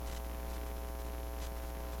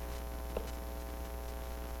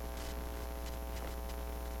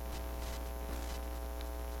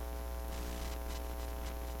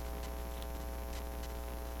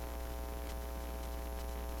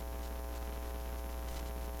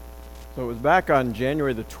So it was back on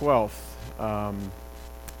January the 12th. I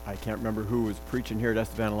can't remember who was preaching here at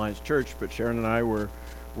Estevan Alliance Church, but Sharon and I were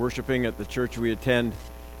worshiping at the church we attend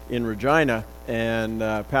in Regina. And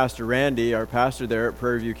Pastor Randy, our pastor there at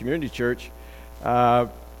Prairie View Community Church,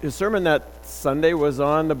 his sermon that Sunday was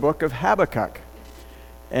on the book of Habakkuk.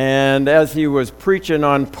 And as he was preaching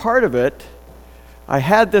on part of it, I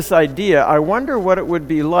had this idea. I wonder what it would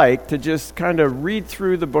be like to just kind of read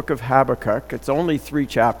through the book of Habakkuk. It's only 3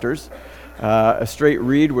 chapters. A straight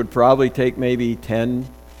read would probably take maybe 10,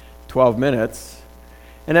 12 minutes.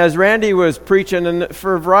 And as Randy was preaching, and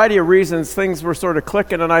for a variety of reasons, things were sort of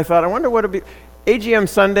clicking, and I thought, I wonder what it would be. AGM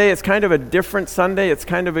Sunday, it's kind of a different Sunday. It's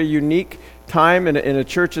kind of a unique time in a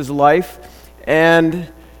church's life. And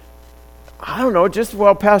I don't know, just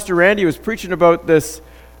while Pastor Randy was preaching about this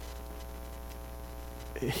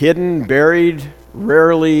hidden, buried,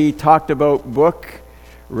 rarely talked about book,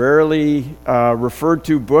 rarely referred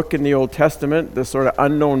to book in the Old Testament, this sort of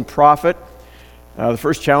unknown prophet. The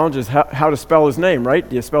first challenge is how to spell his name, right?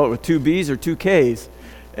 Do you spell it with 2 B's or 2 K's?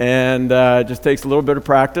 And it just takes a little bit of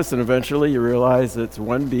practice, and eventually you realize it's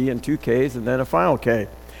 1 B and 2 K's and then a final K.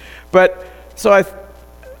 But so I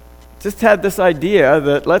just had this idea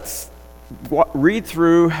that let's read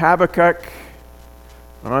through Habakkuk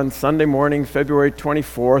on Sunday morning, February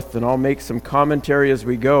 24th, and I'll make some commentary as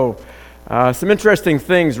we go. Some interesting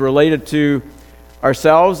things related to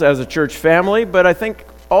ourselves as a church family, but I think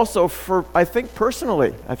also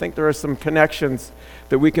personally, I think there are some connections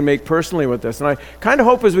that we can make personally with this. And I kind of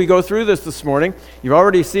hope as we go through this morning, you've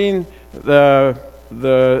already seen the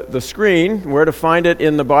screen, where to find it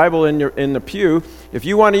in the Bible in the pew. If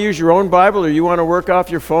you want to use your own Bible or you want to work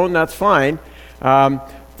off your phone, that's fine.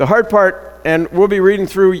 The hard part, and we'll be reading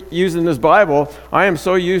through using this Bible, I am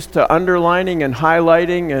so used to underlining and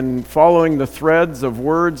highlighting and following the threads of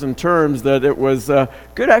words and terms that it was a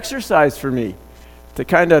good exercise for me to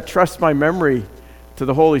kind of trust my memory to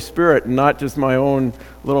the Holy Spirit and not just my own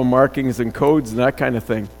little markings and codes and that kind of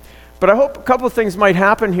thing. But I hope a couple of things might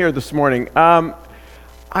happen here this morning. I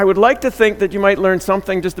would like to think that you might learn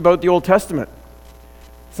something just about the Old Testament.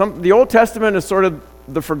 The Old Testament is sort of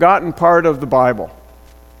the forgotten part of the Bible.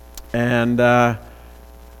 And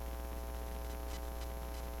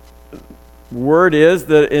word is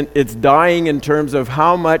that it's dying in terms of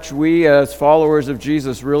how much we as followers of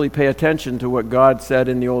Jesus really pay attention to what God said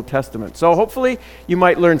in the Old Testament. So hopefully you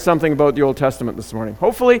might learn something about the Old Testament this morning.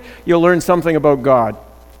 Hopefully you'll learn something about God.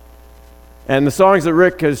 And the songs that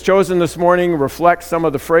Rick has chosen this morning reflect some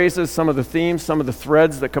of the phrases, some of the themes, some of the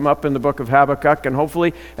threads that come up in the book of Habakkuk. And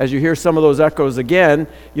hopefully as you hear some of those echoes again,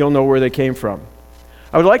 you'll know where they came from.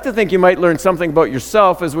 I would like to think you might learn something about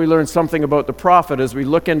yourself as we learn something about the prophet, as we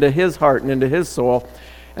look into his heart and into his soul.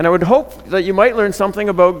 And I would hope that you might learn something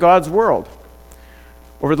about God's world.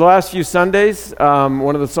 Over the last few Sundays,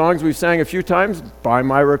 one of the songs we've sang a few times, by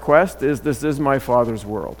my request, is "This is my Father's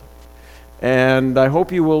world." And I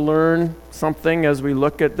hope you will learn something as we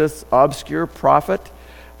look at this obscure prophet,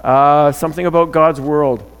 something about God's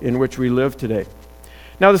world in which we live today.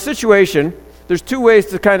 Now the situation, there's 2 ways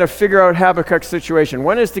to kind of figure out Habakkuk's situation.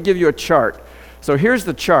 One is to give you a chart. So here's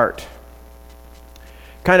the chart.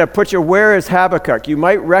 Kind of put you, where is Habakkuk? You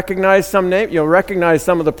might recognize some name. You'll recognize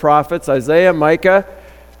some of the prophets, Isaiah, Micah,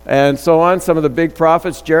 and so on, some of the big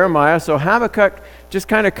prophets, Jeremiah. So Habakkuk just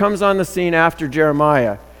kind of comes on the scene after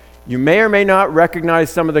Jeremiah. You may or may not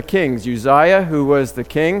recognize some of the kings. Uzziah, who was the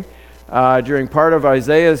king during part of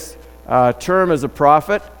Isaiah's term as a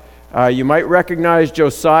prophet. You might recognize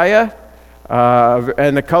Josiah.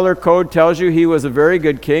 And the color code tells you he was a very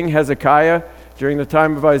good king. Hezekiah, during the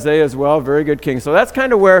time of Isaiah as well, very good king. So that's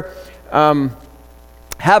kind of where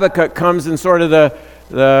Habakkuk comes in sort of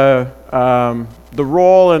the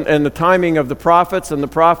role and the timing of the prophets and the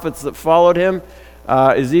prophets that followed him.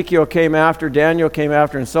 Ezekiel came after, Daniel came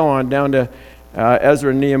after, and so on, down to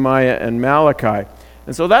Ezra, Nehemiah, and Malachi.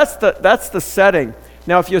 And so that's the setting.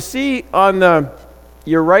 Now, if you see on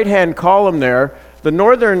your right-hand column there, the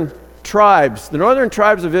northern tribes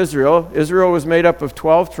of Israel was made up of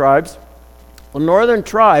 12 tribes. The northern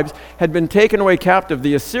tribes had been taken away captive.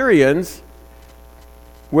 The Assyrians,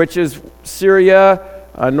 which is Syria,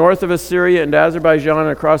 north of Assyria and Azerbaijan and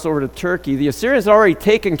across over to Turkey, the Assyrians had already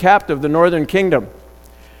taken captive the northern kingdom.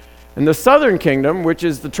 And the southern kingdom, which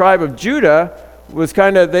is the tribe of Judah, was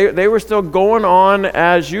kind of, they were still going on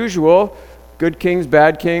as usual. Good kings,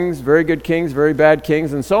 bad kings, very good kings, very bad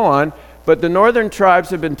kings, and so on. But the northern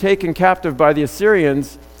tribes had been taken captive by the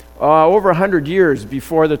Assyrians over 100 years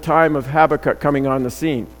before the time of Habakkuk coming on the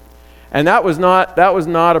scene. And that was not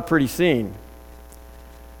a pretty scene.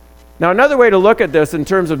 Now, another way to look at this in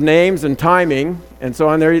terms of names and timing and so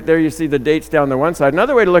on, there you see the dates down the one side.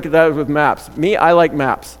 Another way to look at that is with maps. I like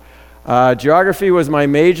maps. Geography was my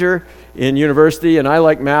major in university, and I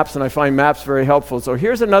like maps, and I find maps very helpful. So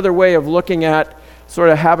here's another way of looking at sort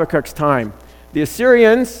of Habakkuk's time. The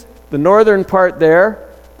Assyrians, the northern part there,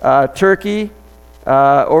 Turkey,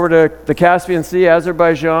 over to the Caspian Sea,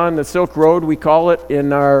 Azerbaijan, the Silk Road, we call it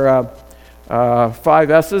in our 5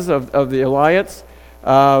 S's of the alliance.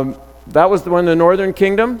 That was the northern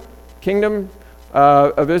kingdom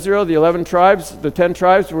of Israel. The 11 tribes, the 10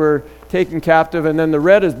 tribes were taken captive, and then the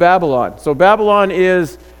red is Babylon. So Babylon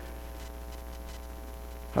is,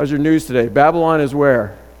 how's your news today? Babylon is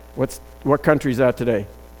where? What country is that today?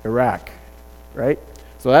 Iraq, right?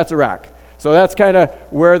 So that's Iraq. So that's kind of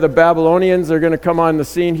where the Babylonians are going to come on the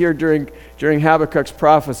scene here during Habakkuk's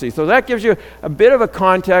prophecy. So that gives you a bit of a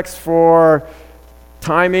context for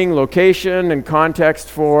timing, location, and context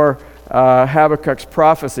for Habakkuk's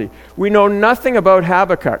prophecy. We know nothing about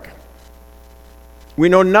Habakkuk. We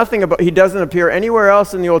know nothing about, he doesn't appear anywhere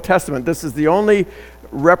else in the Old Testament. This is the only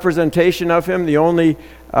representation of him, the only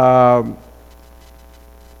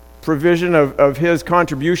provision of his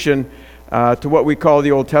contribution to what we call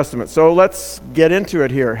the Old Testament. So let's get into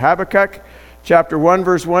it here. Habakkuk chapter 1,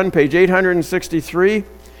 verse 1, page 863.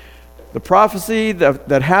 The prophecy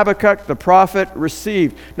that Habakkuk the prophet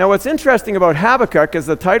received. Now what's interesting about Habakkuk is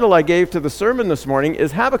the title I gave to the sermon this morning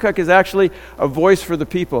is Habakkuk is actually a voice for the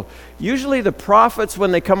people. Usually the prophets,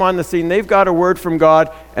 when they come on the scene, they've got a word from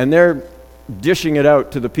God and they're dishing it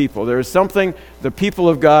out to the people. There is something the people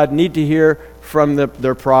of God need to hear from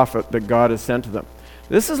their prophet that God has sent to them.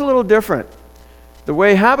 This is a little different. The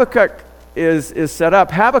way Habakkuk is set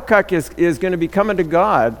up, Habakkuk is going to be coming to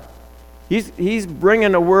God. He's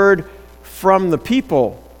bringing a word from the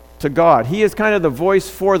people to God. He is kind of the voice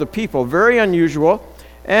for the people. Very unusual.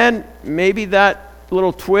 And maybe that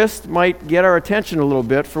little twist might get our attention a little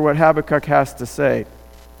bit for what Habakkuk has to say.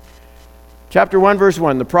 Chapter 1, verse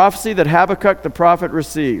 1, the prophecy that Habakkuk the prophet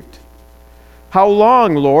received. How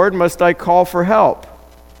long, Lord, must I call for help,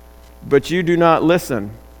 but you do not listen,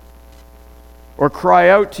 or cry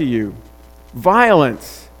out to you?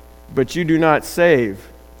 Violence, but you do not save.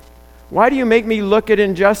 Why do you make me look at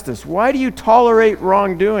injustice? Why do you tolerate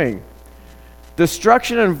wrongdoing?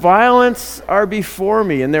 Destruction and violence are before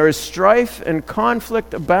me, and there is strife and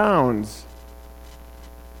conflict abounds.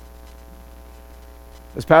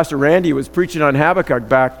 As Pastor Randy was preaching on Habakkuk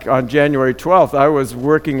back on January 12th, I was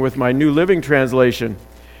working with my New Living Translation.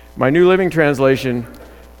 My New Living Translation,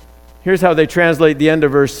 here's how they translate the end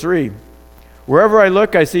of verse 3. Wherever I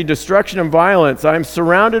look, I see destruction and violence. I am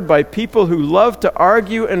surrounded by people who love to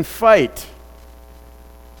argue and fight.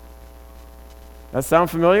 That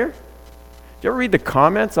sound familiar? Do you ever read the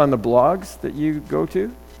comments on the blogs that you go to?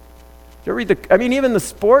 Do you ever read even the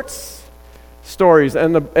sports stories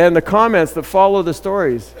and the comments that follow the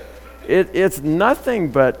stories? It's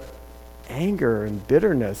nothing but anger and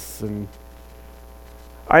bitterness. And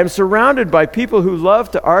I am surrounded by people who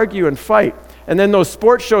love to argue and fight. And then those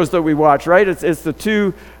sports shows that we watch, right? It's the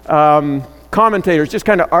two commentators just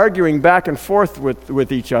kind of arguing back and forth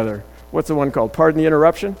with each other. What's the one called? Pardon the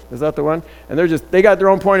Interruption? Is that the one? And they got their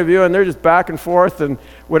own point of view, and they're just back and forth and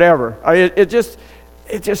whatever. It just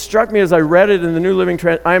struck me as I read it in the New Living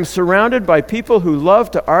Translation. I am surrounded by people who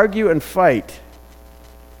love to argue and fight.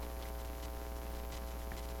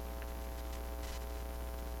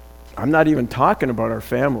 I'm not even talking about our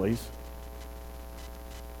families.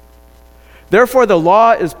 Therefore the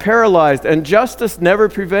law is paralyzed, and justice never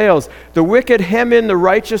prevails. The wicked hem in the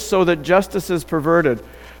righteous so that justice is perverted.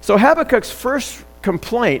 So Habakkuk's first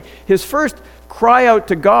complaint, his first cry out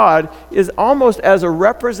to God, is almost as a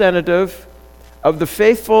representative of the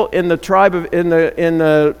faithful in the tribe in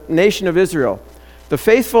the nation of Israel. The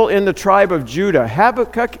faithful in the tribe of Judah.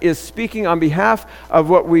 Habakkuk is speaking on behalf of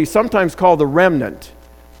what we sometimes call the remnant.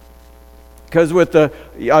 Because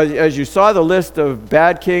as you saw the list of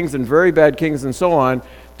bad kings and very bad kings and so on,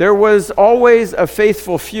 there was always a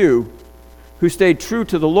faithful few who stayed true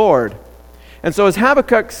to the Lord. And so as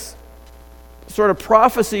Habakkuk's sort of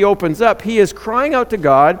prophecy opens up, he is crying out to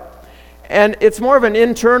God, and it's more of an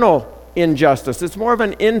internal injustice. It's more of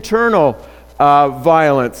an internal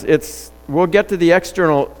violence. We'll get to the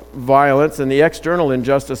external violence and the external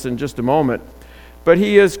injustice in just a moment. But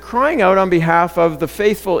he is crying out on behalf of the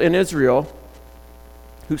faithful in Israel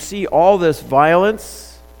who see all this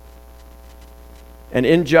violence and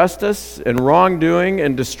injustice and wrongdoing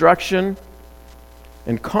and destruction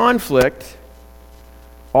and conflict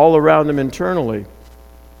all around them internally.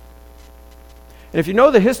 And if you know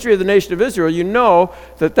the history of the nation of Israel, you know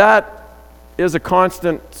that is a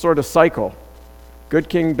constant sort of cycle. Good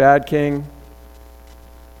king,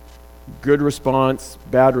 good response,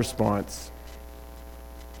 bad response.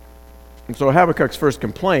 And so Habakkuk's first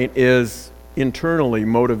complaint is internally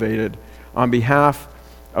motivated on behalf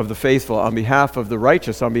of the faithful, on behalf of the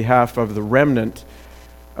righteous, on behalf of the remnant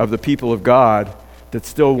of the people of God that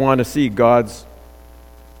still want to see God's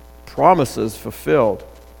promises fulfilled.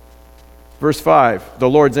 Verse 5, the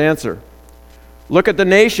Lord's answer. Look at the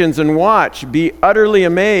nations and watch, be utterly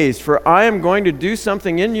amazed, for I am going to do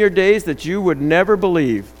something in your days that you would never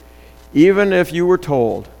believe, even if you were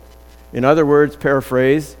told. In other words,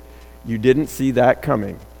 paraphrase, you didn't see that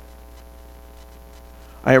coming.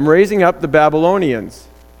 I am raising up the Babylonians,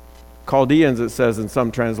 Chaldeans it says in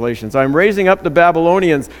some translations. I am raising up the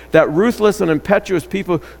Babylonians, that ruthless and impetuous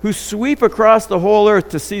people who sweep across the whole earth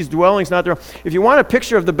to seize dwellings not their own. If you want a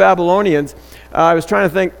picture of the Babylonians, I was trying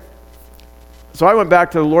to think, so I went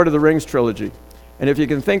back to the Lord of the Rings trilogy, and if you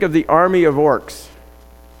can think of the army of orcs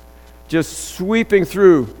just sweeping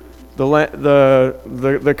through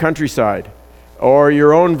the countryside, or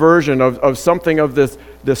your own version of something of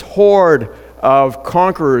this horde of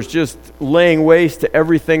conquerors just laying waste to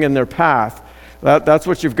everything in their path. That's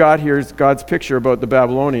what you've got here is God's picture about the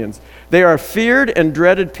Babylonians. They are a feared and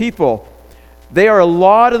dreaded people. They are a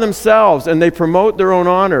law to themselves, and they promote their own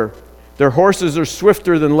honor. Their horses are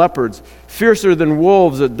swifter than leopards, fiercer than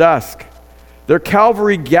wolves at dusk. Their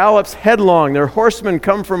cavalry gallops headlong. Their horsemen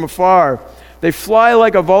come from afar. They fly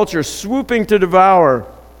like a vulture, swooping to devour.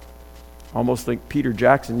 Almost think Peter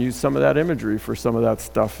Jackson used some of that imagery for some of that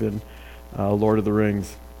stuff in Lord of the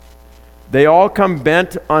Rings. They all come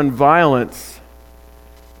bent on violence.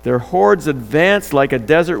 Their hordes advance like a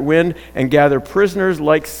desert wind and gather prisoners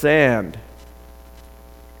like sand.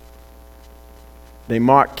 They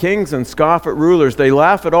mock kings and scoff at rulers. They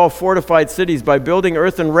laugh at all fortified cities. By building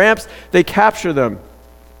earthen ramps, they capture them.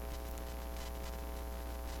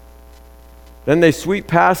 Then they sweep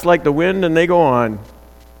past like the wind and they go on.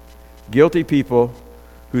 Guilty people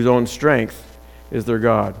whose own strength is their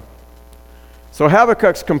God. So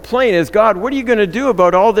Habakkuk's complaint is, God, what are you going to do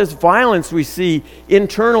about all this violence we see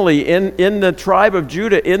internally in the tribe of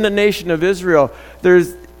Judah, in the nation of Israel?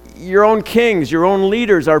 There's your own kings, your own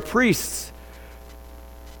leaders, our priests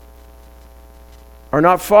are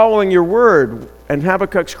not following your word. And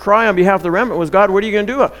Habakkuk's cry on behalf of the remnant was, God, what are you going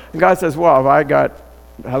to do? And God says, well, have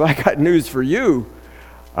I got news for you.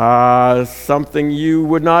 Something you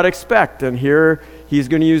would not expect. And here he's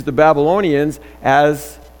going to use the Babylonians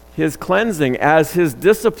as his cleansing, as his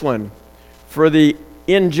discipline for the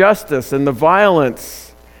injustice and the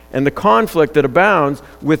violence and the conflict that abounds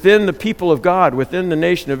within the people of God, within the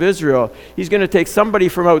nation of Israel. He's going to take somebody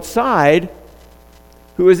from outside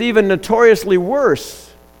who is even notoriously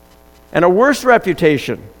worse and a worse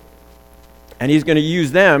reputation, and he's going to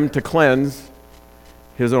use them to cleanse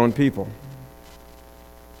his own people.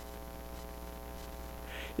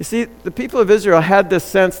 You see, the people of Israel had this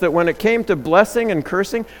sense that when it came to blessing and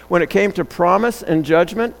cursing, when it came to promise and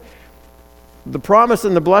judgment, the promise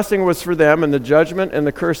and the blessing was for them, and the judgment and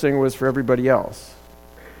the cursing was for everybody else.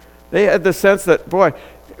 They had the sense that, boy,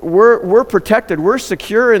 we're protected, we're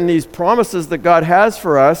secure in these promises that God has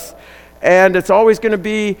for us, and it's always going to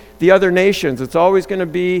be the other nations, it's always going to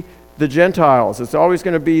be the Gentiles, it's always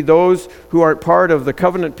going to be those who aren't part of the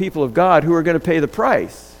covenant people of God who are going to pay the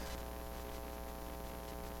price.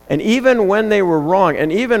 And even when they were wrong,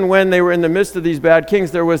 and even when they were in the midst of these bad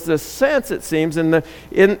kings, there was this sense, it seems, in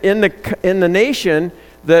the nation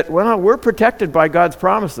that, well, we're protected by God's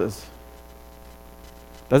promises.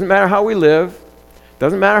 Doesn't matter how we live,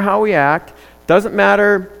 doesn't matter how we act, doesn't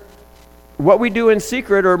matter what we do in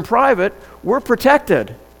secret or in private, we're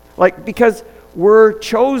protected. Because we're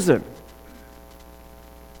chosen.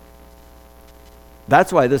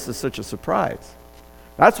 That's why this is such a surprise.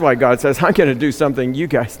 That's why God says, I'm going to do something you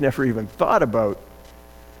guys never even thought about.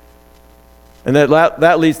 And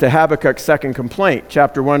that leads to Habakkuk's second complaint,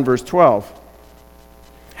 chapter 1, verse 12.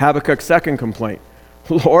 Habakkuk's second complaint.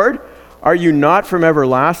 Lord, are you not from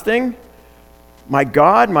everlasting? My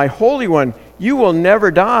God, my Holy One, you will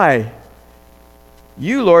never die.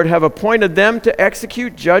 You, Lord, have appointed them to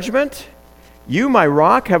execute judgment. You, my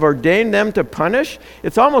rock, have ordained them to punish.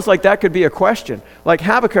 It's almost like that could be a question. Like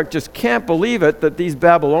Habakkuk just can't believe it that these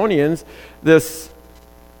Babylonians, this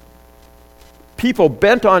people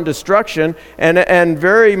bent on destruction and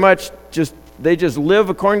very much they just live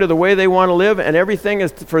according to the way they want to live, and everything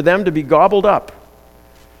is for them to be gobbled up.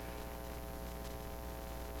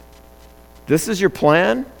 This is your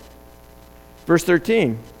plan? Verse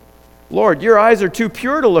 13. Lord, your eyes are too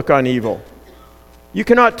pure to look on evil. You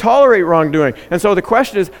cannot tolerate wrongdoing. And so the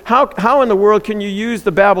question is, how in the world can you use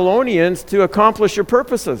the Babylonians to accomplish your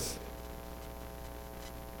purposes?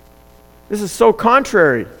 This is so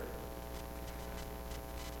contrary.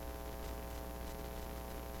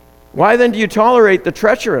 Why then do you tolerate the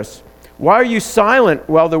treacherous? Why are you silent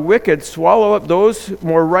while the wicked swallow up those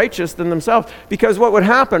more righteous than themselves? Because what would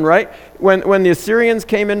happen, right? When the Assyrians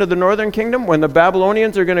came into the northern kingdom, when the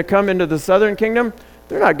Babylonians are going to come into the southern kingdom,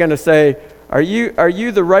 they're not going to say, Are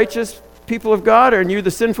you the righteous people of God, or are you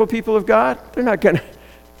the sinful people of God? They're not going to.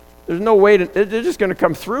 There's no way to. They're just going to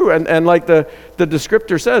come through, and like the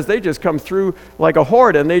descriptor says, they just come through like a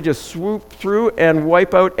horde, and they just swoop through and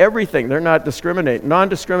wipe out everything. They're not discriminate,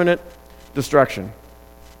 non-discriminate destruction.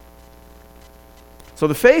 So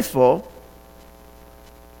the faithful,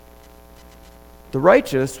 the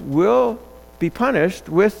righteous, will be punished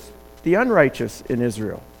with the unrighteous in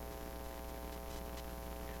Israel.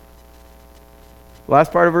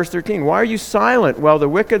 Last part of verse 13. Why are you silent while the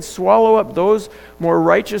wicked swallow up those more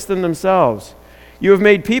righteous than themselves? You have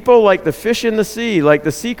made people like the fish in the sea, like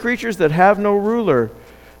the sea creatures that have no ruler.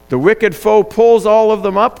 The wicked foe pulls all of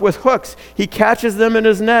them up with hooks. He catches them in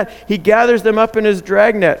his net. He gathers them up in his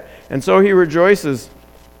dragnet. And so he rejoices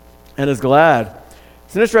and is glad.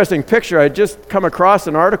 It's an interesting picture. I just come across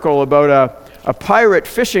an article about a pirate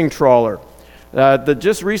fishing trawler that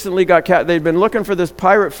just recently got they'd been looking for this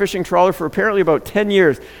pirate fishing trawler for apparently about 10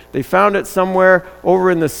 years. They found it somewhere over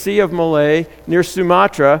in the Sea of Malay near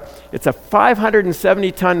Sumatra. It's a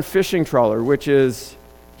 570-ton fishing trawler, which is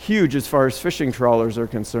huge as far as fishing trawlers are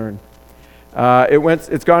concerned.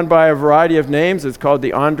 It's gone by a variety of names. It's called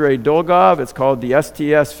the Andrei Dolgov. It's called the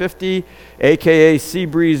STS-50, aka Sea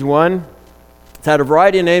Breeze 1. It's had a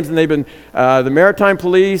variety of names, and they've been, the Maritime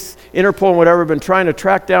Police, Interpol, and whatever, have been trying to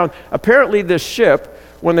track down. Apparently this ship,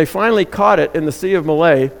 when they finally caught it in the Sea of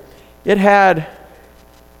Malay, it had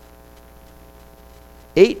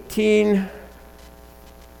 18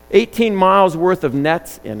 miles worth of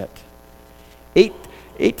nets in it.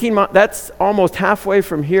 18 miles, that's almost halfway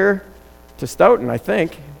from here to Stoughton, I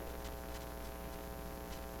think.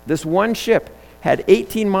 This one ship had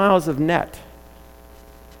 18 miles of net.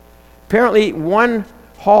 Apparently, one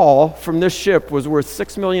haul from this ship was worth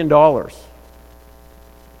 $6 million.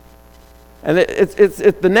 And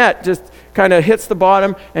the net just kind of hits the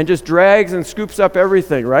bottom and just drags and scoops up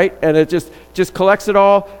everything, right? And it just collects it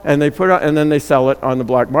all, and they put it on, and then they sell it on the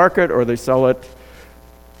black market, or they sell it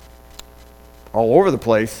all over the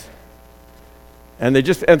place. And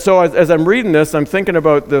so as I'm reading this, I'm thinking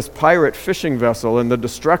about this pirate fishing vessel and the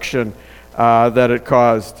destruction that it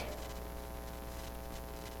caused.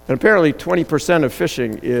 And apparently 20% of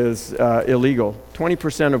fishing is illegal.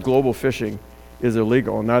 20% of global fishing is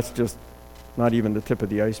illegal, and that's just not even the tip of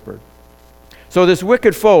the iceberg. So this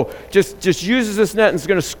wicked foe just uses this net and is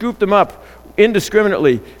going to scoop them up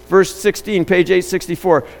indiscriminately. Verse 16, page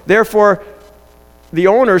 864. Therefore, the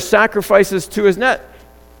owner sacrifices to his net.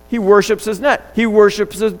 He worships his net. He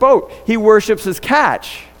worships his boat. He worships his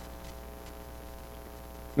catch.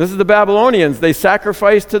 This is the Babylonians. They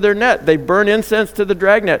sacrifice to their net. They burn incense to the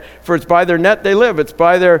dragnet. For it's by their net they live. It's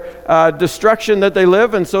by their destruction that they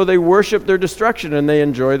live, and so they worship their destruction, and they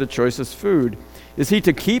enjoy the choicest food. Is he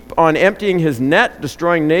to keep on emptying his net,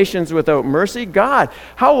 destroying nations without mercy? God,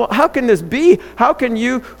 how can this be? How can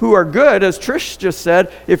you who are good, as Trish just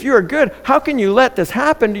said, if you are good, how can you let this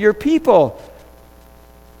happen to your people?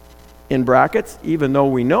 In brackets, even though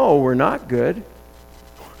we know we're not good.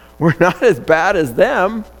 We're not as bad as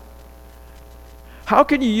them. How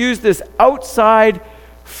can you use this outside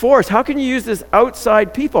force? How can you use this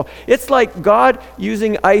outside people? It's like God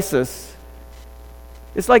using ISIS.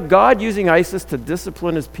 It's like God using ISIS to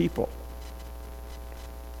discipline his people.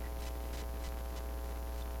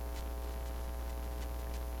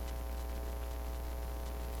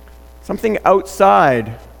 Something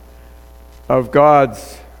outside of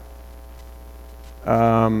God's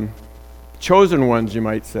chosen ones, you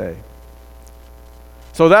might say.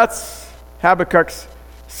 So that's Habakkuk's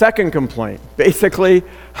second complaint. Basically,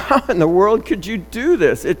 how in the world could you do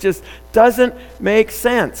this? It just doesn't make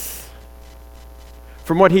sense.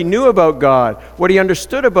 From what he knew about God, what he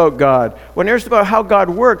understood about God, when he understood about how God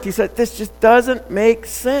worked, he said, this just doesn't make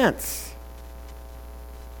sense.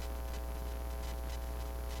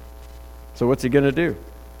 So what's he going to do?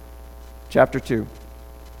 Chapter 2.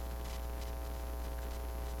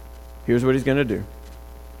 Here's what he's going to do.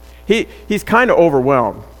 He's kind of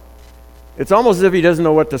overwhelmed. It's almost as if he doesn't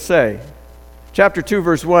know what to say. Chapter 2,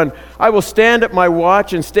 verse 1, I will stand at my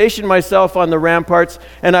watch and station myself on the ramparts,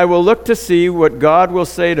 and I will look to see what God will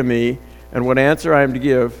say to me and what answer I am to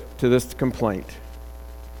give to this complaint.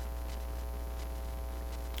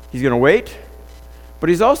 He's going to wait, but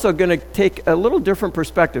he's also going to take a little different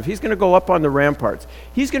perspective. He's going to go up on the ramparts.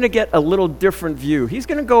 He's going to get a little different view. He's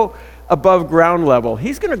going to go above ground level.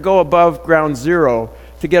 He's going to go above ground zero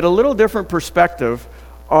to get a little different perspective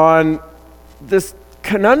on this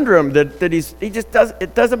conundrum that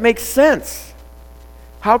it doesn't make sense.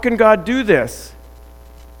 How can God do this?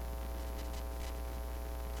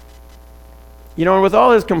 You know, and with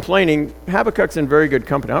all his complaining, Habakkuk's in very good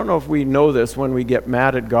company. I don't know if we know this when we get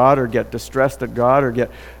mad at God or get distressed at God or get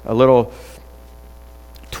a little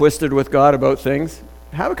twisted with God about things.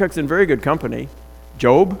 Habakkuk's in very good company.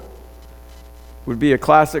 Job would be a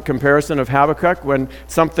classic comparison of Habakkuk when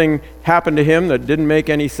something happened to him that didn't make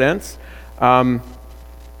any sense.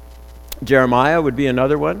 Jeremiah would be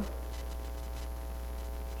another one.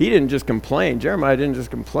 He didn't just complain. Jeremiah didn't just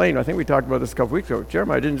complain. I think we talked about this a couple weeks ago.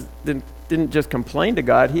 Jeremiah didn't just complain to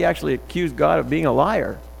God. He actually accused God of being a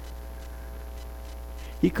liar.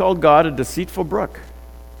 He called God a deceitful brook.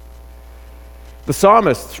 The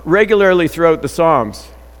psalmist, regularly throughout the Psalms,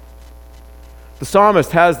 the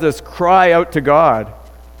psalmist has this cry out to God.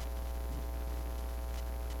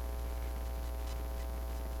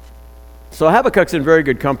 So Habakkuk's in very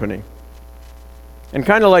good company. And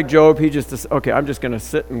kind of like Job, he just, okay, I'm just going to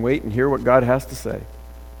sit and wait and hear what God has to say.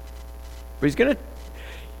 But he's going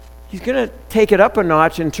to take it up a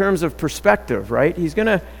notch in terms of perspective, right? He's going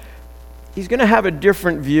to have a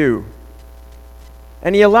different view.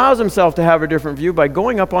 And he allows himself to have a different view by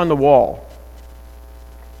going up on the wall.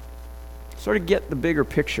 Sort of get the bigger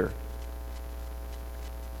picture.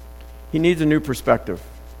 He needs a new perspective.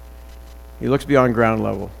 He looks beyond ground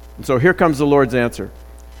level. And so here comes the Lord's answer.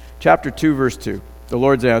 Chapter 2, verse 2. The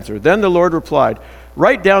Lord's answer. Then the Lord replied,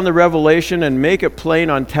 "Write down the revelation and make it plain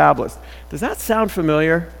on tablets." Does that sound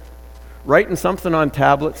familiar? Writing something on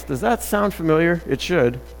tablets. Does that sound familiar? It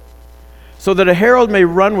should. So that a herald may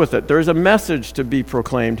run with it. There's a message to be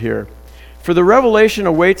proclaimed here. For the revelation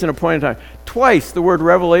awaits an appointed time. Twice the word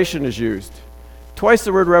revelation is used. Twice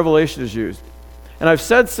the word revelation is used. And I've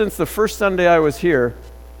said since the first Sunday I was here,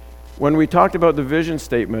 when we talked about the vision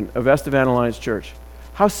statement of Estevan Alliance Church,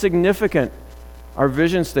 how significant our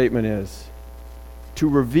vision statement is to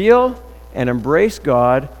reveal and embrace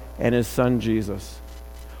God and his son Jesus.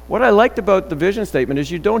 What I liked about the vision statement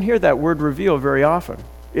is you don't hear that word reveal very often.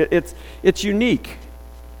 It's unique.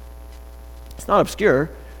 It's not obscure,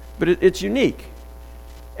 but it's unique.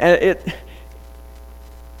 And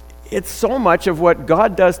it's so much of what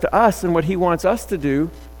God does to us and what he wants us to do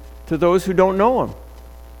to those who don't know him.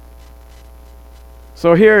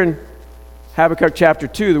 So here in Habakkuk chapter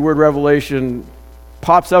 2, the word revelation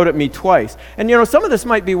pops out at me twice. And you know, some of this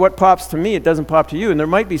might be what pops to me, it doesn't pop to you. And there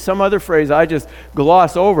might be some other phrase I just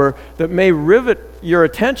gloss over that may rivet your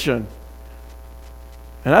attention.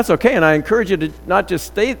 And that's okay. And I encourage you to not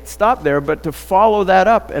just stop there, but to follow that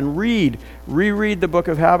up and reread the book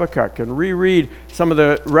of Habakkuk and reread some of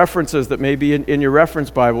the references that may be in your reference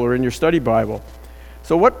Bible or in your study Bible.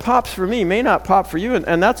 So what pops for me may not pop for you,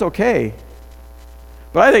 and that's okay.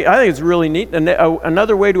 But I think it's really neat. And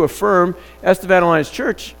another way to affirm Estevan Alliance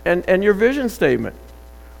Church and your vision statement.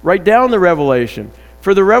 Write down the revelation.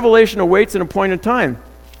 For the revelation awaits an appointed time.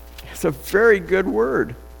 It's a very good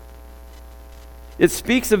word. It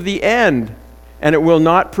speaks of the end, and it will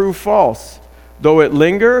not prove false. Though it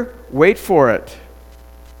linger, wait for it.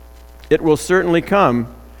 It will certainly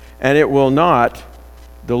come, and it will not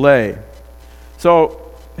delay.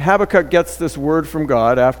 So Habakkuk gets this word from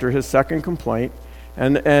God after his second complaint.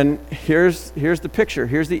 And here's the picture,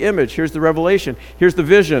 here's the image, here's the revelation, here's the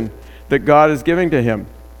vision that God is giving to him.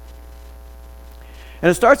 And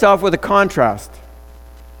it starts off with a contrast.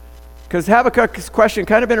 Because Habakkuk's question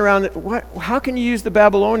kind of been around, how can you use the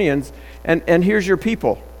Babylonians and here's your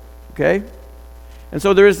people, okay? And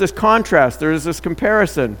so there is this contrast, there is this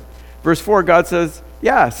comparison. Verse 4, God says,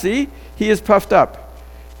 yeah, see, he is puffed up.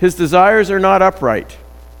 His desires are not upright.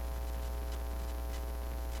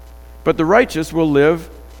 But the righteous will live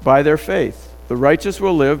by their faith. The righteous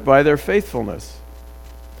will live by their faithfulness.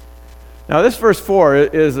 Now this verse 4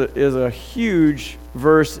 is a huge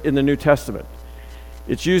verse in the New Testament.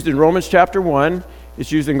 It's used in Romans chapter 1,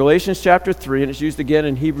 it's used in Galatians chapter 3, and it's used again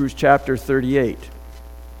in Hebrews chapter 38.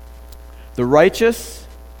 The righteous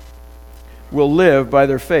will live by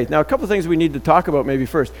their faith. Now a couple of things we need to talk about maybe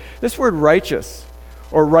first. This word righteous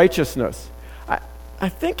or righteousness. I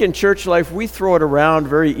think in church life we throw it around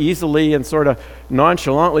very easily and sort of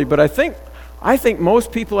nonchalantly, but I think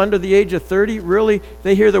most people under the age of 30 really,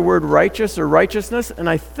 they hear the word righteous or righteousness, and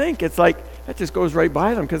I think it's like, that just goes right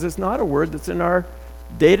by them because it's not a word that's in our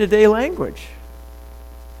day-to-day language.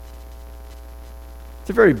 It's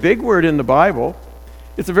a very big word in the Bible.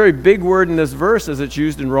 It's a very big word in this verse, as it's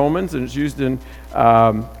used in Romans, and it's used in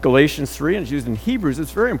Galatians 3, and it's used in Hebrews.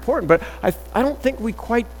 It's very important, but I don't think we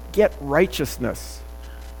quite get righteousness.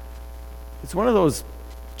 It's one of those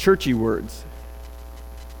churchy words.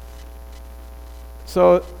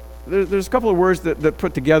 So there's a couple of words that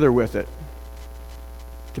put together with it.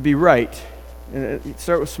 To be right, and you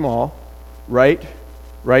start with small, right,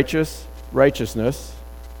 righteous, righteousness,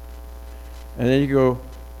 and then you go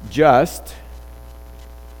just,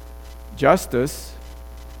 justice,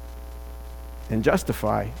 and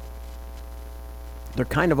justify. They're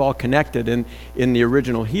kind of all connected in the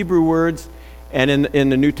original Hebrew words and in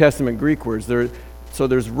the New Testament Greek words. So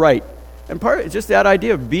there's right. And part of it's just that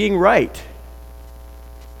idea of being right.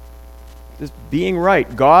 Just being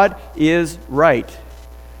right. God is right.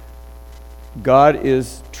 God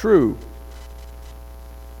is true.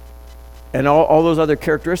 And all those other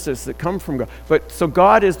characteristics that come from God. But so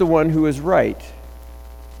God is the one who is right.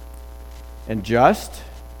 And just,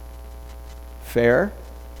 fair,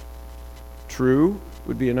 true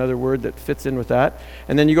would be another word that fits in with that.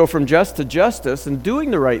 And then you go from just to justice and doing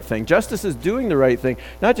the right thing. Justice is doing the right thing.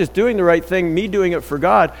 Not just doing the right thing, me doing it for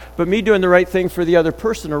God, but me doing the right thing for the other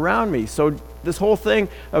person around me. So this whole thing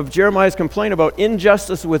of Jeremiah's complaint about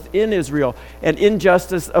injustice within Israel and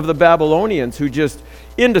injustice of the Babylonians who just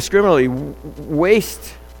indiscriminately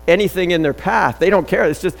waste anything in their path. They don't care.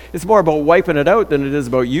 It's more about wiping it out than it is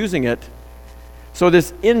about using it. So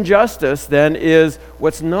this injustice then is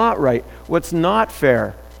what's not right, what's not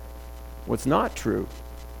fair, what's not true.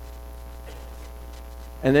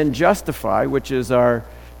 And then justify, which is our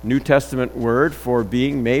New Testament word for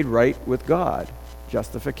being made right with God.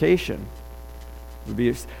 Justification.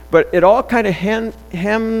 But it all kind of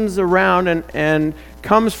hems around and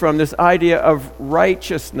comes from this idea of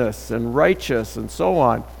righteousness and righteous and so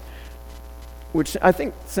on, which I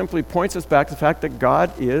think simply points us back to the fact that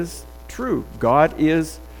God is true. God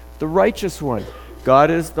is the righteous one.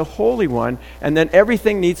 God is the holy one. And then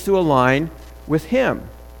everything needs to align with him.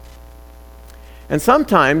 And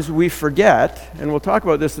sometimes we forget, and we'll talk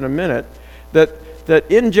about this in a minute, that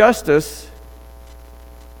injustice,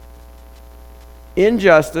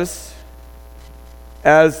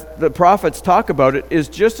 as the prophets talk about it, is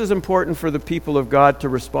just as important for the people of God to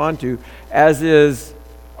respond to as is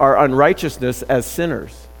our unrighteousness as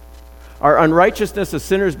sinners. Our unrighteousness as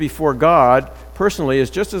sinners before God, personally,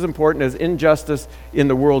 is just as important as injustice in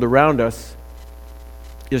the world around us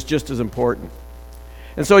is just as important.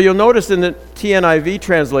 And so you'll notice in the TNIV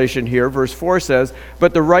translation here, verse 4 says,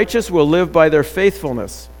 "But the righteous will live by their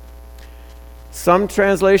faithfulness." Some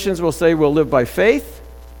translations will say will live by faith.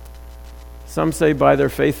 Some say by their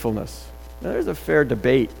faithfulness. Now there's a fair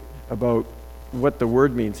debate about what the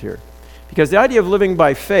word means here. Because the idea of living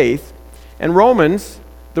by faith, and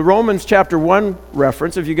the Romans chapter 1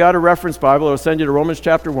 reference, if you got a reference Bible, it'll send you to Romans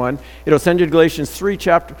chapter 1. It'll send you to Galatians 3,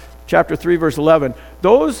 chapter 3, verse 11.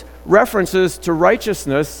 Those references to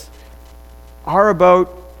righteousness are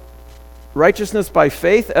about righteousness by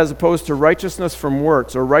faith as opposed to righteousness from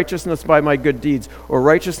works, or righteousness by my good deeds, or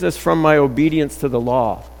righteousness from my obedience to the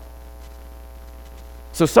law.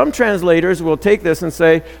 So some translators will take this and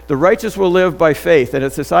say, the righteous will live by faith. And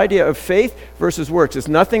it's this idea of faith versus works. It's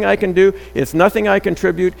nothing I can do. It's nothing I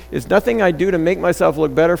contribute. It's nothing I do to make myself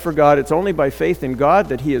look better for God. It's only by faith in God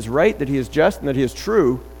that he is right, that he is just, and that he is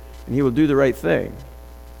true, and he will do the right thing.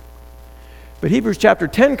 But Hebrews chapter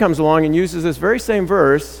 10 comes along and uses this very same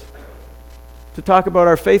verse to talk about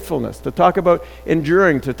our faithfulness, to talk about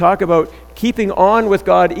enduring, to talk about keeping on with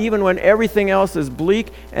God even when everything else is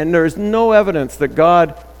bleak and there's no evidence that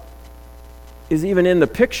God is even in the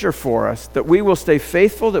picture for us, that we will stay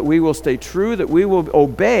faithful, that we will stay true, that we will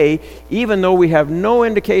obey even though we have no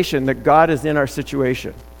indication that God is in our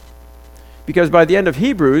situation. Because by the end of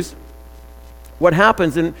Hebrews, what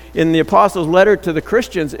happens in the apostles' letter to the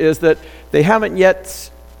Christians is that they haven't yet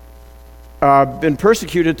been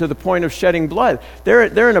persecuted to the point of shedding blood.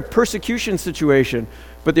 They're in a persecution situation.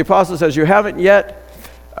 But the apostle says, you haven't yet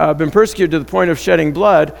been persecuted to the point of shedding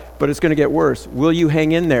blood, but it's going to get worse. Will you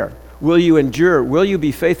hang in there? Will you endure? Will you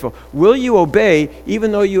be faithful? Will you obey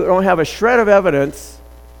even though you don't have a shred of evidence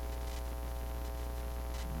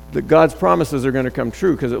that God's promises are going to come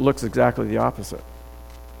true, because it looks exactly the opposite?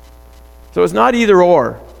 So it's not either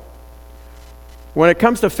or. When it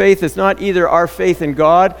comes to faith, it's not either our faith in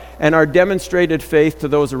God and our demonstrated faith to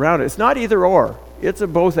those around it. It's not either or. It's a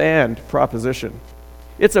both and proposition.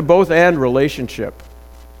 It's a both and relationship.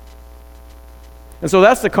 And so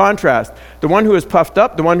that's the contrast. The one who is puffed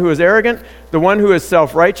up, the one who is arrogant, the one who is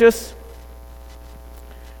self-righteous.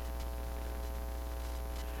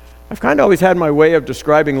 I've kind of always had my way of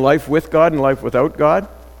describing life with God and life without God.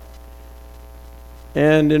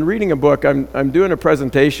 And in reading a book, I'm doing a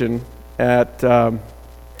presentation at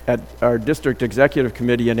our district executive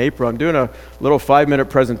committee in April. I'm doing a little 5-minute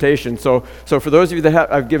presentation. So for those of you that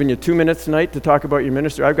I've given you 2 minutes tonight to talk about your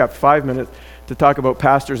ministry, I've got 5 minutes to talk about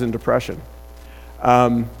pastors and depression,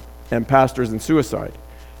 and pastors and suicide.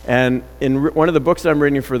 And in one of the books I'm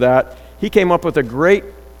reading for that, he came up with a great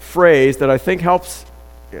phrase that I think helps.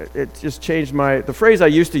 It just changed the phrase I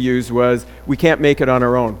used to use was, we can't make it on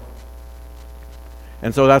our own.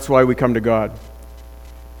 And so that's why we come to God.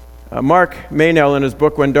 Mark Maynell, in his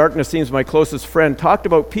book, When Darkness Seems My Closest Friend, talked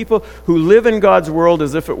about people who live in God's world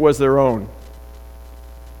as if it was their own.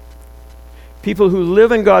 People who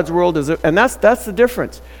live in God's world as if, and that's the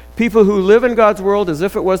difference. People who live in God's world as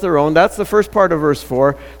if it was their own, that's the first part of verse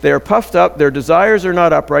 4. They are puffed up, their desires are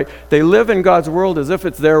not upright. They live in God's world as if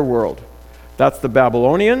it's their world. That's the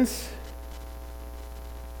Babylonians,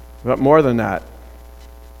 but more than that.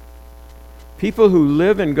 People who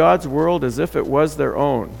live in God's world as if it was their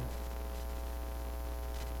own.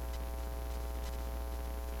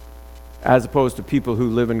 As opposed to people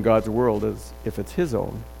who live in God's world as if it's his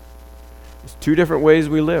own. There's 2 different ways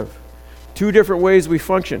we live, 2 different ways we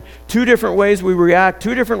function, 2 different ways we react,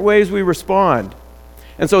 2 different ways we respond.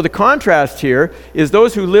 And so the contrast here is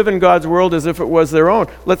those who live in God's world as if it was their own.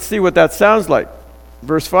 Let's see what that sounds like.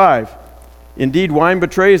 Verse 5, indeed wine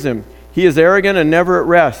betrays him. He is arrogant and never at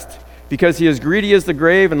rest, because he is greedy as the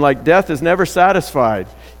grave and like death is never satisfied.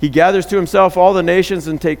 He gathers to himself all the nations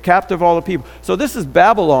and take captive all the people. So this is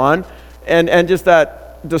Babylon and just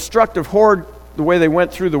that destructive horde, the way they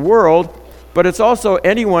went through the world, but it's also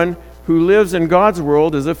anyone who lives in God's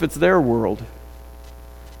world as if it's their world.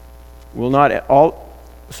 Will not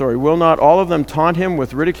all of them taunt him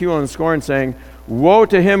with ridicule and scorn, saying, woe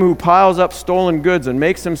to him who piles up stolen goods and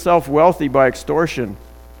makes himself wealthy by extortion,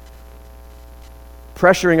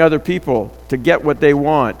 pressuring other people to get what they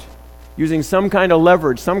want, using some kind of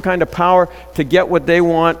leverage, some kind of power to get what they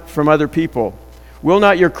want from other people. Will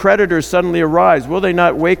not your creditors suddenly arise? Will they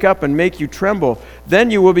not wake up and make you tremble? Then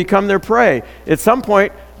you will become their prey. At some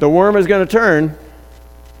point, the worm is going to turn,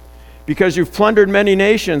 because you've plundered many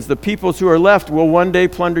nations. The peoples who are left will one day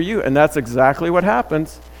plunder you. And that's exactly what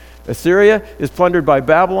happens. Assyria is plundered by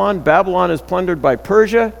Babylon. Babylon is plundered by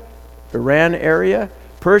Persia, Iran area.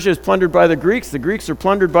 Persia is plundered by the Greeks. The Greeks are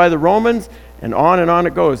plundered by the Romans, and on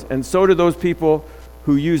it goes. And so do those people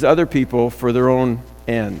who use other people for their own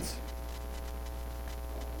ends.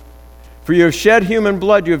 For you have shed human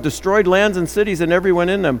blood, you have destroyed lands and cities and everyone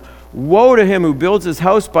in them. Woe to him who builds his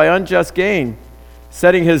house by unjust gain,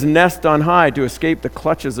 setting his nest on high to escape the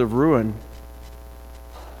clutches of ruin.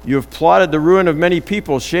 You have plotted the ruin of many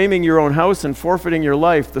people, shaming your own house and forfeiting your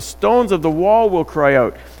life. The stones of the wall will cry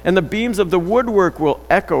out, and the beams of the woodwork will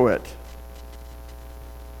echo it.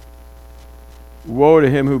 Woe to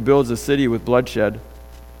him who builds a city with bloodshed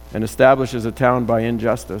and establishes a town by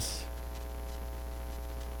injustice.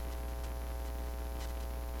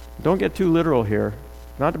 Don't get too literal here.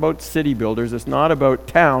 It's not about city builders. It's not about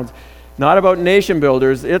towns. Not about nation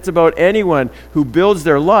builders. It's about anyone who builds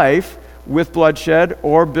their life with bloodshed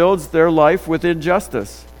or builds their life with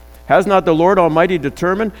injustice. Has not the Lord Almighty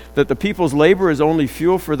determined that the people's labor is only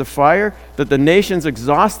fuel for the fire, that the nations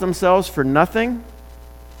exhaust themselves for nothing?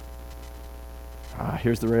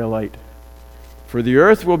 Here's the ray of light. For the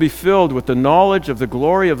earth will be filled with the knowledge of the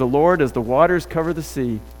glory of the Lord as the waters cover the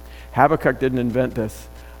sea. Habakkuk didn't invent this.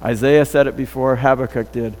 Isaiah said it before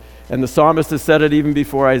Habakkuk did. And the psalmist has said it even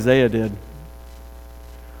before Isaiah did.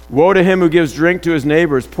 Woe to him who gives drink to his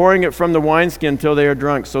neighbors, pouring it from the wineskin till they are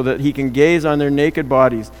drunk, so that he can gaze on their naked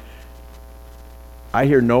bodies. I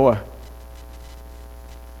hear Noah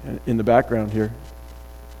in the background here.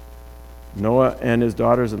 Noah and his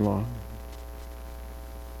daughters-in-law.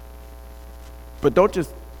 But don't just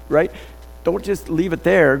leave it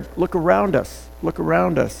there. Look around us. Look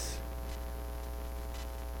around us.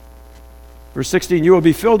 Verse 16, you will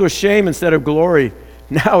be filled with shame instead of glory.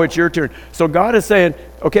 Now it's your turn. So God is saying,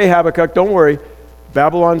 okay, Habakkuk, don't worry.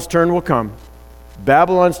 Babylon's turn will come.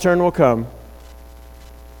 Babylon's turn will come.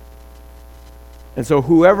 And so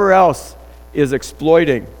whoever else is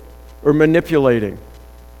exploiting or manipulating,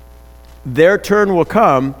 their turn will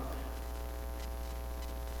come.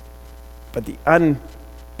 But the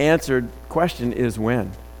unanswered question is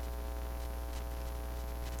when.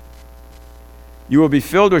 You will be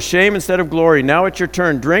filled with shame instead of glory. Now it's your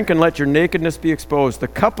turn. Drink and let your nakedness be exposed. The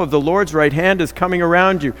cup of the Lord's right hand is coming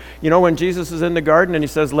around you. You know when Jesus is in the garden and he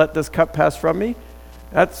says, let this cup pass from me?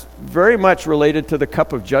 That's very much related to the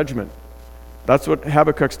cup of judgment That's what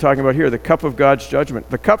Habakkuk's talking about here, the cup of God's judgment.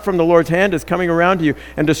 The cup from the Lord's hand is coming around to you,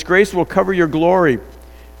 and disgrace will cover your glory.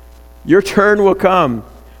 Your turn will come.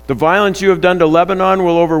 The violence you have done to Lebanon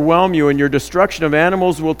will overwhelm you, and your destruction of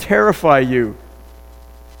animals will terrify you.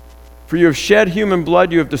 For you have shed human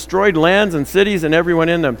blood, you have destroyed lands and cities and everyone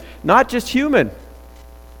in them. Not just human,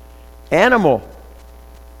 animal,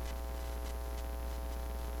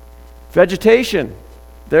 vegetation.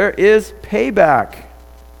 There is payback.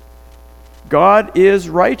 God is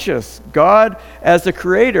righteous. God, as the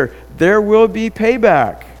creator, there will be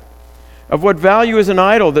payback. Of what value is an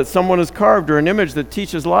idol that someone has carved, or an image that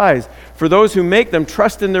teaches lies? For those who make them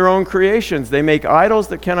trust in their own creations. They make idols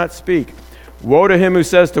that cannot speak. Woe to him who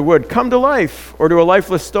says to wood, come to life, or to a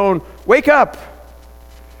lifeless stone, wake up.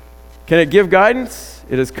 Can it give guidance?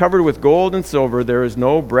 It is covered with gold and silver. There is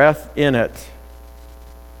no breath in it.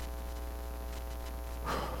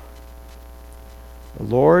 The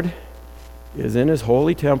Lord is in his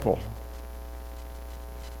holy temple.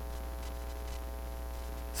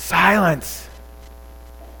 Silence.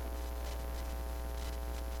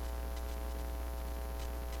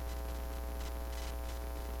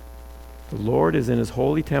 The Lord is in his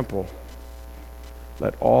holy temple.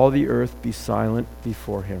 Let all the earth be silent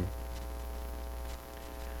before him.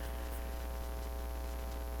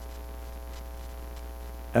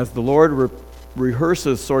 As the Lord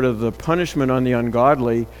rehearses sort of the punishment on the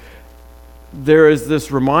ungodly, there is this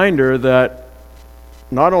reminder that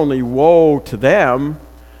not only woe to them,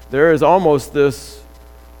 there is almost this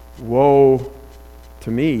woe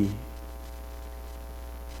to me.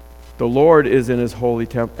 The Lord is in his holy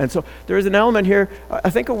temple. And so there is an element here, I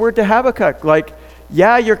think a word to Habakkuk, like,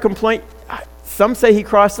 yeah, your complaint, some say he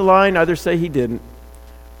crossed the line, others say he didn't.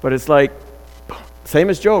 But it's like, same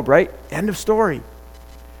as Job, right? End of story.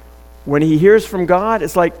 When he hears from God,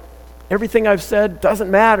 it's like, everything I've said doesn't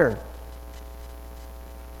matter.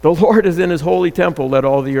 The Lord is in his holy temple. Let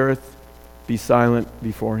all the earth be silent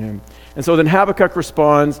before him. And so then Habakkuk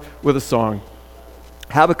responds with a song.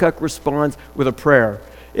 Habakkuk responds with a prayer.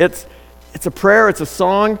 It's a prayer, it's a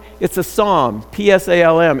song, it's a psalm,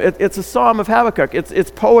 P-S-A-L-M. It's a psalm of Habakkuk. It's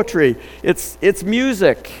poetry, it's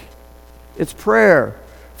music, it's prayer.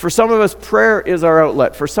 For some of us, prayer is our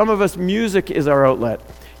outlet. For some of us, music is our outlet.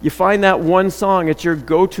 You find that one song, it's your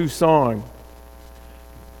go-to song.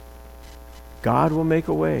 God will make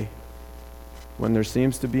a way when there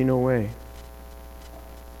seems to be no way.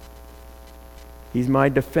 He's my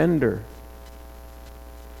defender.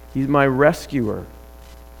 He's my rescuer.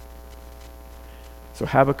 So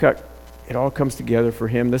Habakkuk, it all comes together for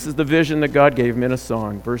him. This is the vision that God gave him in a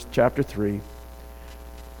song, chapter 3.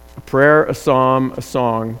 A prayer, a psalm, a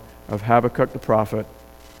song of Habakkuk the prophet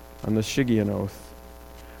on the Shigian oath.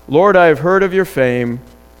 Lord, I have heard of your fame.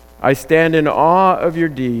 I stand in awe of your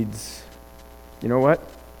deeds. You know what?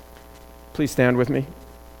 Please stand with me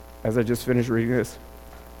as I just finished reading this.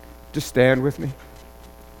 Just stand with me.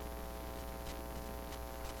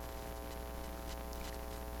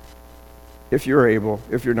 If you're able,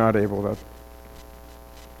 if you're not able,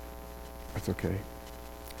 that's okay.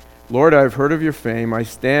 Lord, I've heard of your fame. I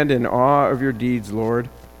stand in awe of your deeds, Lord.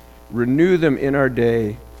 Renew them in our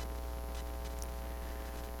day.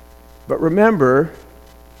 But remember,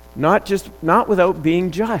 not without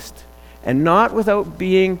being just, and not without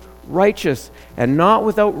being righteous, and not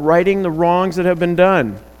without righting the wrongs that have been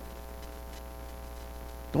done.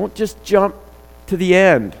 Don't just jump to the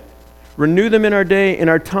end. Renew them in our day. In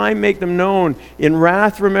our time, make them known. In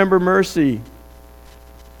wrath, remember mercy.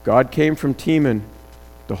 God came from Teman,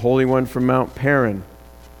 the Holy One from Mount Paran.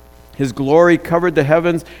 His glory covered the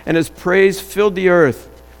heavens, and his praise filled the earth.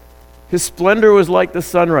 His splendor was like the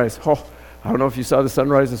sunrise. Oh, I don't know if you saw the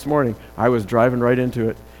sunrise this morning. I was driving right into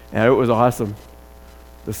it, and it was awesome.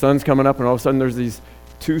 The sun's coming up, and all of a sudden there's these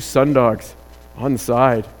two sundogs on the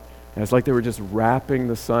side. And it's like they were just wrapping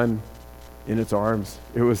the sun in its arms.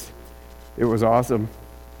 It was awesome.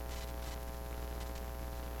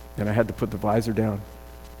 And I had to put the visor down.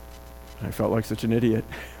 I felt like such an idiot,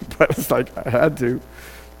 but it's like I had to.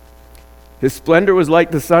 His splendor was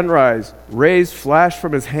like the sunrise. Rays flashed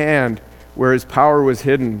from his hand where his power was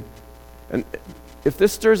hidden. And if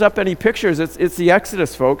this stirs up any pictures, it's the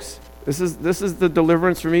Exodus, folks. This is the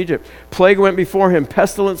deliverance from Egypt. Plague went before him.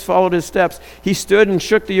 Pestilence followed his steps. He stood and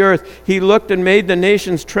shook the earth. He looked and made the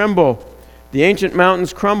nations tremble. The ancient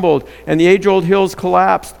mountains crumbled, and the age-old hills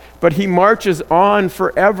collapsed, but he marches on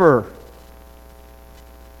forever.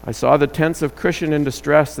 I saw the tents of Cushan in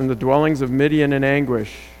distress and the dwellings of Midian in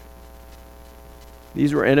anguish.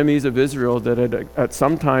 These were enemies of Israel that had at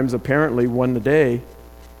some times apparently won the day.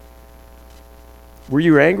 Were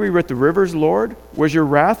you angry with the rivers, Lord? Was your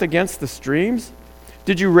wrath against the streams?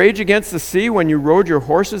 Did you rage against the sea when you rode your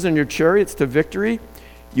horses and your chariots to victory?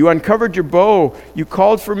 You uncovered your bow. You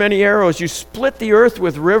called for many arrows. You split the earth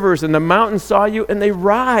with rivers, and the mountains saw you, and they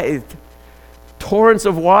writhed. Torrents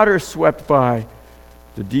of water swept by.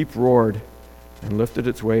 The deep roared and lifted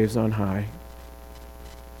its waves on high.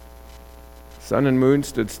 Sun and moon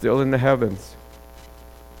stood still in the heavens.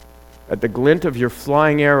 At the glint of your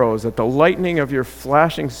flying arrows, at the lightning of your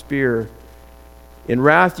flashing spear, in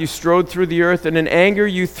wrath you strode through the earth, and in anger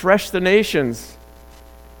you threshed the nations.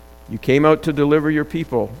 You came out to deliver your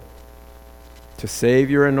people, to save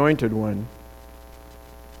your anointed one.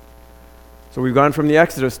 So we've gone from the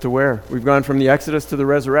Exodus to where? We've gone from the Exodus to the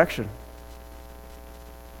resurrection.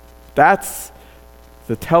 That's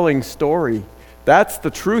the telling story. That's the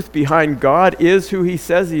truth behind God is who he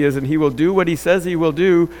says he is, and he will do what he says he will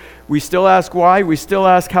do. We still ask why, we still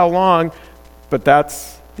ask how long, but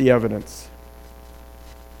that's the evidence.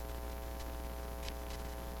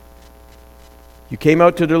 You came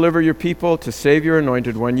out to deliver your people, to save your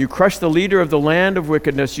anointed one. You crushed the leader of the land of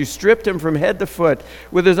wickedness. You stripped him from head to foot.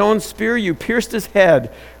 With his own spear you pierced his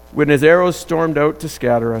head when his arrows stormed out to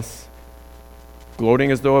scatter us,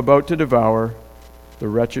 gloating as though about to devour the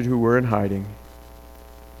wretched who were in hiding.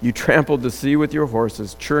 You trampled the sea with your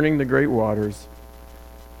horses, churning the great waters.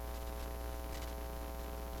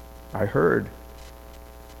 I heard,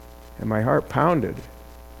 and my heart pounded.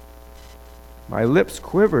 My lips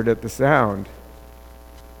quivered at the sound.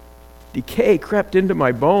 Decay crept into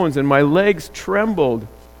my bones, and my legs trembled.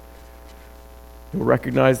 You'll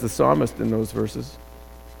recognize the psalmist in those verses.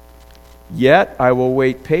 Yet I will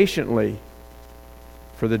wait patiently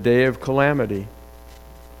for the day of calamity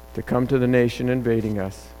to come to the nation invading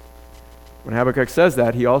us. When Habakkuk says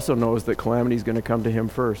that, he also knows that calamity is going to come to him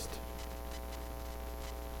first.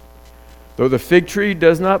 Though the fig tree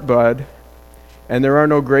does not bud, and there are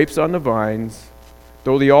no grapes on the vines,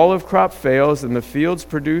 though the olive crop fails and the fields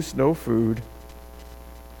produce no food,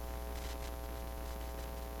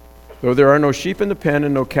 though there are no sheep in the pen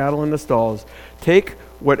and no cattle in the stalls, take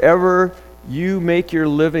whatever you make your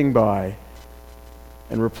living by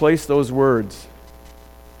and replace those words.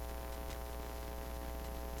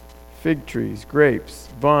 Fig trees, grapes,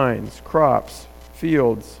 vines, crops,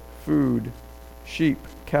 fields, food, sheep,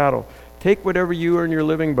 cattle. Take whatever you earn your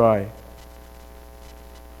living by,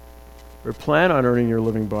 or plan on earning your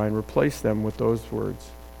living by, and replace them with those words.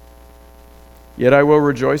 Yet I will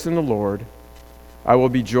rejoice in the Lord. I will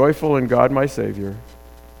be joyful in God my Savior.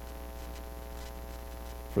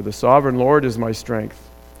 For the sovereign Lord is my strength.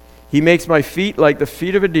 He makes my feet like the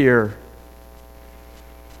feet of a deer.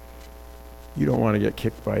 You don't want to get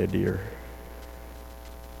kicked by a deer.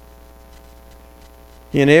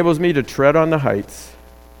 He enables me to tread on the heights.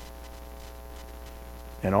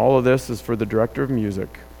 And all of this is for the director of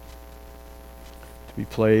music to be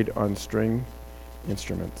played on string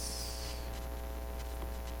instruments.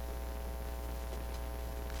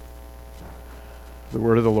 The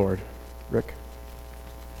word of the Lord. Rick.